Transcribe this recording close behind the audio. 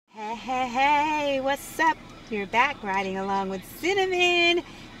what's up? You're back riding along with Cinnamon,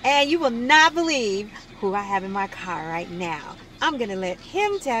 and you will not believe who I have in my car right now. I'm going to let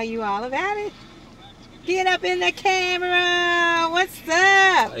him tell you all about it. Get up in the camera. What's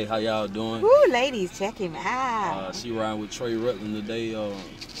up? Hey, how y'all doing? Woo, ladies, check him out. She riding with Rutland today. I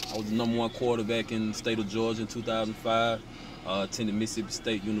was the #1 quarterback in the state of Georgia in 2005. Attended Mississippi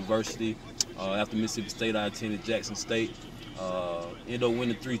State University. After Mississippi State, I attended Jackson State. Ended up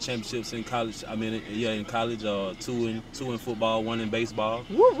winning 3 championships in college. In college, 2 in football, 1 in baseball.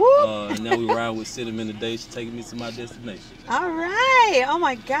 Woo woo. And now we riding with Cinnamon today. She's taking me to my destination. All right. Oh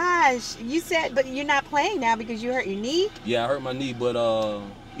my gosh. You said, but you're not playing now because you hurt your knee? Yeah, I hurt my knee, but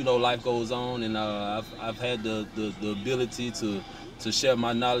you know, life goes on, and I've had the ability to share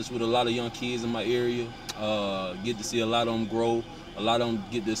my knowledge with a lot of young kids in my area. Get to see a lot of them grow. A lot of them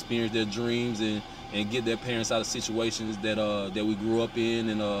get to experience their dreams and get their parents out of situations that we grew up in,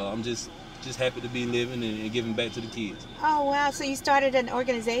 and I'm just happy to be living and giving back to the kids. Oh wow! So you started an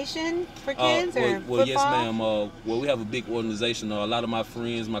organization for kids, or well, football? Yes, ma'am. Well, we have a big organization. A lot of my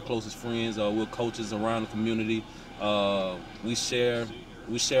friends, my closest friends, we're coaches around the community. We share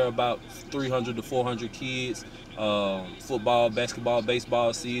about 300 to 400 kids. Football, basketball,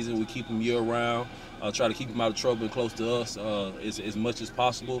 baseball season. We keep them year round. Try to keep them out of trouble and close to us as much as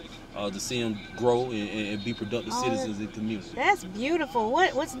possible to see them grow and be productive citizens in the community. That's beautiful.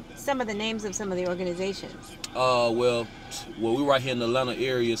 What's some of the names of some of the organizations? Well, we're right here in the Atlanta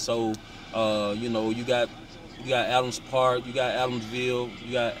area, so you know, you got Adams Park, you got Adamsville,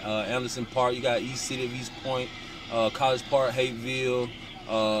 you got Anderson Park, you got East City of East Point, College Park, Hapeville,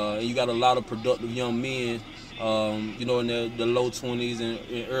 and you got a lot of productive young men. You know, in the low 20s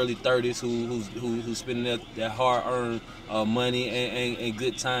and early 30s who's spending their hard-earned money and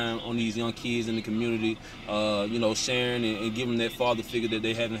good time on these young kids in the community, you know, sharing and giving that father figure that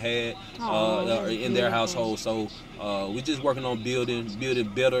they haven't had in their household. So we're just working on building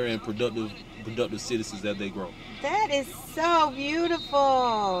better and productive citizens as they grow. That is so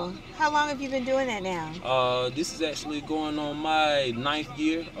beautiful. How long have you been doing that now? This is actually going on my 9th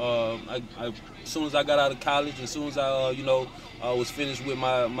year. As soon as I got out of college, as soon as I you know, was finished with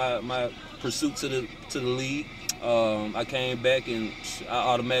my pursuit to the league, I came back and I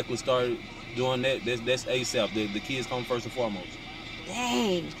automatically started doing that. That's ASAP. The kids come first and foremost.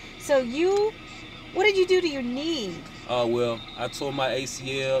 Dang. So what did you do to your knee? Well, I tore my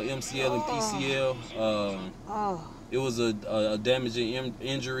ACL, MCL, and PCL. It was a damaging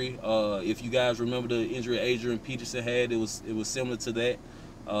injury. If you guys remember the injury Adrian Peterson had, it was similar to that.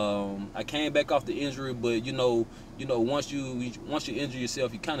 I came back off the injury, but you know, once you injure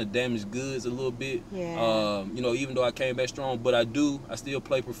yourself, you kind of damage goods a little bit. Yeah. You know, even though I came back strong, but I still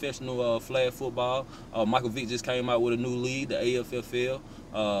play professional flag football. Michael Vick just came out with a new league, the AFFL.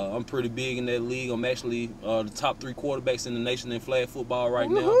 I'm pretty big in that league. I'm actually the top 3 quarterbacks in the nation in flag football right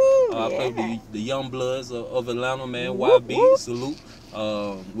now. I play with the Young Bloods of Atlanta, man. YB, salute.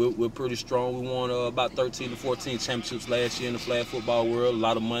 We're pretty strong. We won about 13 to 14 championships last year in the flag football world. A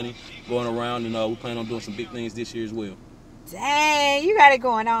lot of money going around, and we plan on doing some big things this year as well. Dang, you got it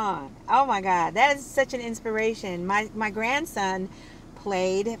going on. Oh my God, that is such an inspiration. My grandson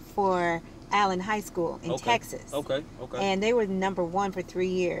played for Allen High School in Texas. Okay. And they were #1 for 3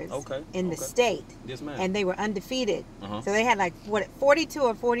 years in the state. Yes, ma'am. And they were undefeated. So they had like 42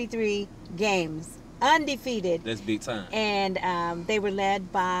 or 43 games undefeated. That's big time. And they were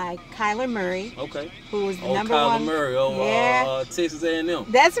led by Kyler Murray. Who was the #1. Kyler Murray, Texas A&M.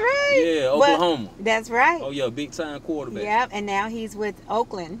 That's right. Yeah, Oklahoma. That's right. Oh yeah, big time quarterback. Yep, and now he's with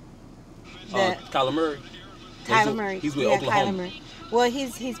Oakland. Kyler Murray. Kyler Murray. He's with Oklahoma. Kyler Murray. Well,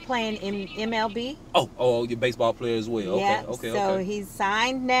 he's playing in MLB. Oh, your baseball player as well. Yeah. So he's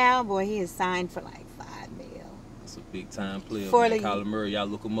signed now. Boy, he is signed for like $5 million. That's a big time player, man. Kyler Murray, y'all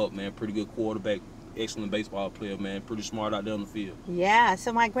look him up, man. Pretty good quarterback, excellent baseball player, man. Pretty smart out there on the field. Yeah.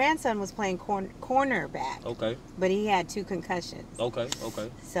 So my grandson was playing cornerback. Okay. But he had 2 concussions. Okay.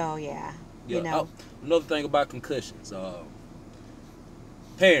 So yeah. You know. Another thing about concussions,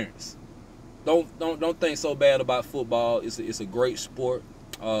 parents. Don't think so bad about football. It's a great sport.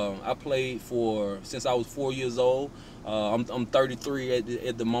 I played since I was 4 years old. I'm 33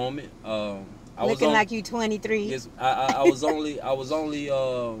 at the moment. Looking like you 23. Yes, I was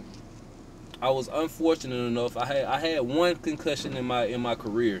unfortunate enough. I had 1 concussion in my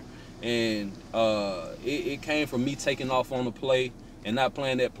career, and it came from me taking off on the play and not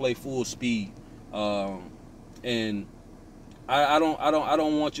playing that play full speed. And I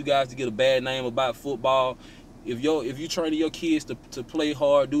don't want you guys to get a bad name about football. if you training your kids to play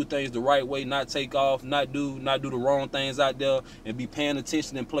hard, do things the right way, not take off, not do the wrong things out there, and be paying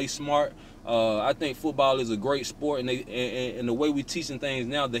attention and play smart, I think football is a great sport. And the way we teaching things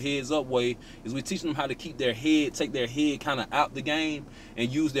now, the heads up way, is we teaching them how to keep their head, take their head kind of out the game,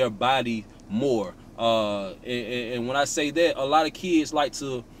 and use their body more. And when I say that, a lot of kids like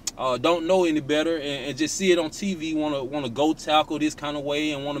to don't know any better and just see it on TV, want to go tackle this kind of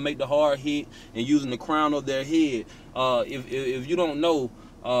way and want to make the hard hit and using the crown of their head. If you don't know,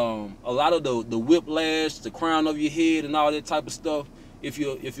 a lot of the whiplash, the crown of your head, and all that type of stuff, if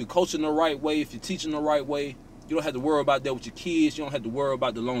you're coaching the right way, if you're teaching the right way, you don't have to worry about that with your kids. You don't have to worry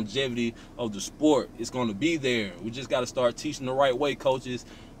about the longevity of the sport. It's going to be there. We just got to start teaching the right way, coaches.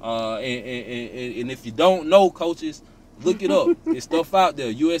 And if you don't know, coaches, look it up. There's stuff out there.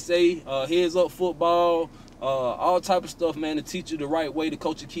 USA, Heads Up Football, all type of stuff, man, to teach you the right way to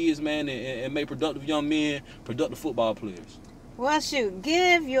coach your kids, man, and make productive young men, productive football players. Well, shoot,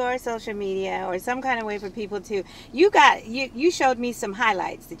 give your social media or some kind of way for people to. You showed me some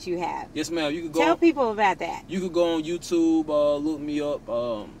highlights that you have. Yes, ma'am. You could go. Tell people about that. You could go on YouTube, look me up.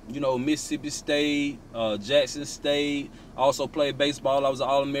 Mississippi State, Jackson State. I also played baseball. I was an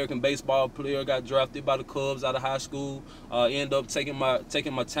All-American baseball player. Got drafted by the Cubs out of high school. Ended up taking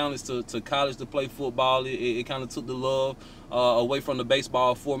my talents to college to play football. It kind of took the love away from the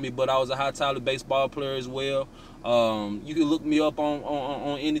baseball for me, but I was a high-talent baseball player as well. You can look me up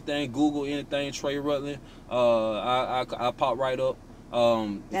on anything, Google anything, Trey Rutland. I pop right up.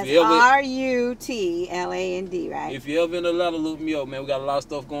 That's Rutland, right? If you're ever in Atlanta, look me up, man. We got a lot of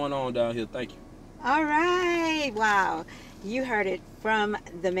stuff going on down here. Thank you. All right. Wow. You heard it from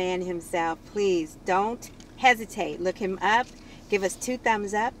the man himself. Please don't hesitate. Look him up. Give us 2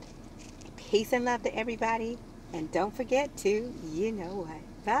 thumbs up. Peace and love to everybody. And don't forget to, you know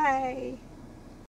what. Bye.